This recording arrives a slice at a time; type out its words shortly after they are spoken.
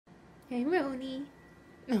Hey, Roni.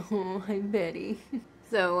 Oh, hi, Betty.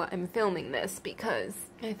 So I'm filming this because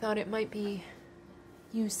I thought it might be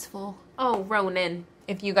useful. Oh, Ronan,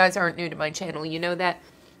 if you guys aren't new to my channel, you know that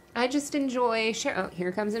I just enjoy share. Oh,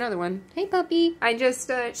 here comes another one. Hey, puppy. I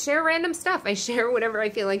just share random stuff. I share whatever I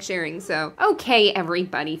feel like sharing. So, okay,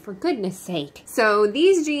 everybody, for goodness sake. So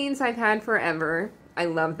these jeans I've had forever. I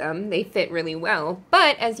love them. They fit really well.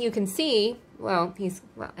 But as you can see, well,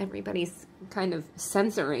 everybody's kind of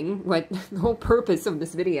censoring what the whole purpose of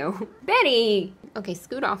this video. Betty! Okay,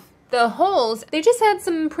 scoot off. The holes, they just had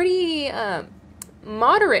some pretty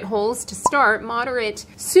moderate holes to start, moderate,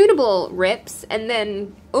 suitable rips, and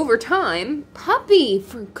then over time, puppy,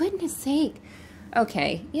 for goodness sake.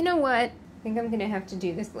 Okay, you know what? I think I'm gonna have to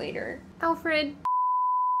do this later. Alfred.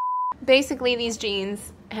 Basically, these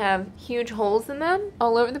jeans have huge holes in them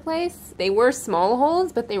all over the place. They were small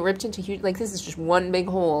holes, but they ripped into huge, like this is just one big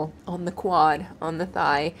hole on the quad, on the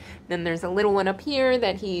thigh. Then there's a little one up here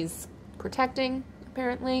that he's protecting,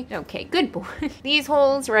 apparently. Okay, good boy. These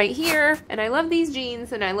holes right here, and I love these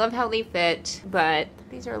jeans and I love how they fit, but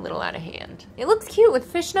these are a little out of hand. It looks cute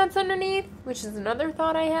with fishnets underneath, which is another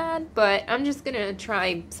thought I had, but I'm just gonna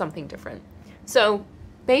try something different. So,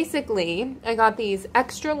 basically, I got these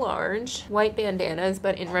extra large white bandanas,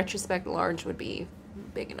 but in retrospect, large would be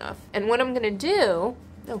big enough. And what I'm gonna do,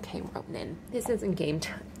 okay, Ronan, this isn't game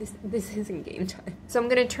time. This isn't game time. So I'm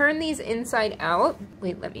gonna turn these inside out.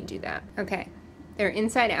 Wait, let me do that. Okay, they're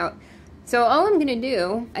inside out. So all I'm gonna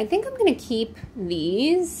do, I think I'm gonna keep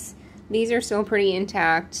these. These are still pretty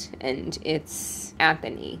intact, and it's at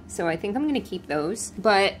the knee. So I think I'm gonna keep those.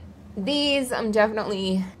 But these, I'm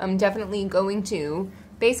definitely going to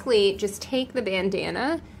basically just take the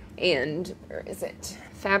bandana and, where is it?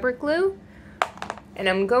 Fabric glue. And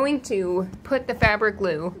I'm going to put the fabric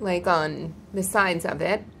glue like on the sides of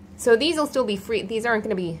it. So these will still be free. These aren't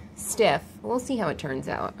going to be stiff. We'll see how it turns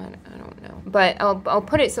out. I don't know. But I'll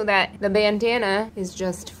put it so that the bandana is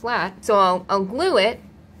just flat. So I'll glue it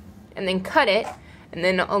and then cut it. And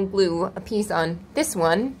then I'll glue a piece on this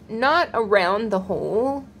one. Not around the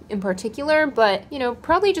hole in particular, but you know,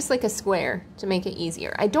 probably just like a square to make it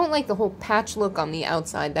easier. I don't like the whole patch look on the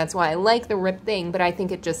outside. That's why I like the rip thing, but I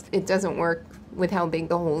think it doesn't work with how big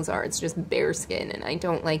the holes are. It's just bare skin and I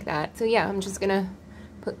don't like that. So yeah, I'm just gonna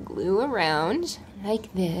put glue around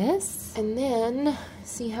like this and then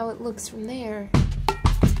see how it looks from there.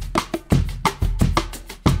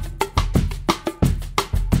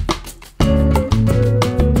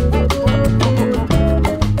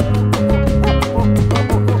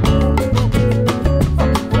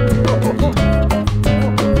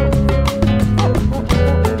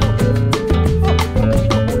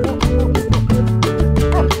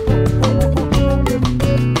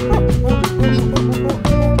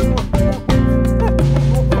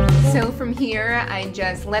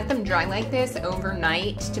 Just let them dry like this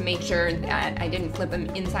overnight to make sure that I didn't flip them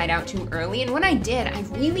inside out too early. And when I did, I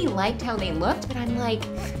really liked how they looked, but I'm like,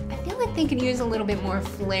 I feel like they could use a little bit more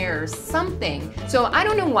flair or something. So I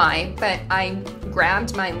don't know why, but I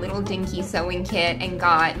grabbed my little dinky sewing kit and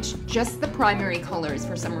got just the primary colors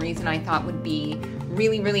for some reason I thought would be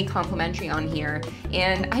really complimentary on here.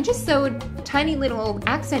 And I just sewed tiny little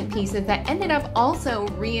accent pieces that ended up also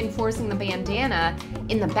reinforcing the bandana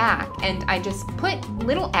in the back. And I just put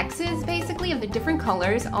little X's basically of the different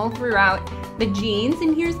colors all throughout the jeans.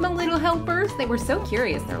 And here's my little helpers. They were so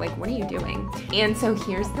curious. They're like, what are you doing? And so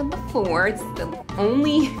here's the before. It's the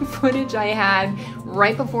only footage I had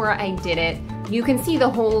right before I did it. You can see the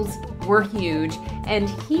holes were huge. And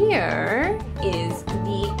here is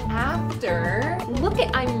the after. Look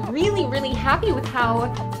at, I'm really happy with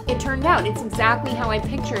how it turned out. It's exactly how I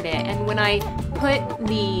pictured it. And when I put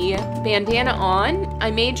the bandana on,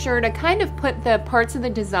 I made sure to kind of put the parts of the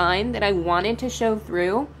design that I wanted to show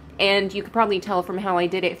through. And you could probably tell from how I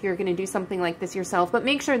did it if you're gonna do something like this yourself, but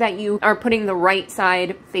make sure that you are putting the right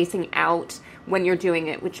side facing out when you're doing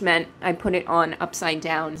it, which meant I put it on upside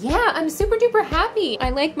down. Yeah, I'm super duper happy.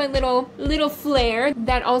 I like my little flare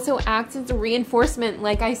that also acts as a reinforcement,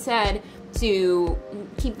 like I said, to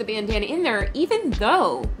keep the bandana in there, even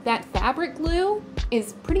though that fabric glue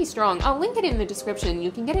is pretty strong. I'll link it in the description.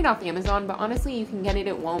 You can get it off Amazon, but honestly, you can get it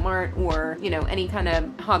at Walmart or, you know, any kind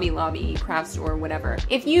of Hobby Lobby, craft store, whatever.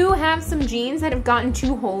 If you have some jeans that have gotten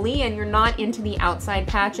too holey and you're not into the outside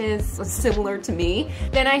patches, similar to me,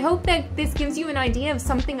 then I hope that this gives you an idea of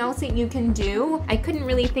something else that you can do. I couldn't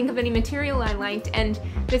really think of any material I liked, and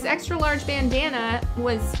this extra large bandana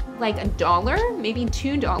was like $1, maybe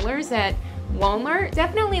 $2 at Walmart.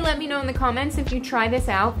 Definitely let me know in the comments if you try this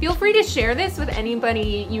out. Feel free to share this with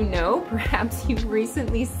anybody you know. Perhaps you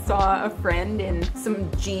recently saw a friend in some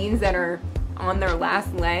jeans that are on their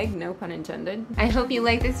last leg, no pun intended. I hope you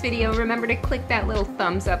liked this video. Remember to click that little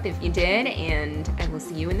thumbs up if you did, and I will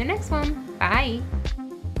see you in the next one. Bye.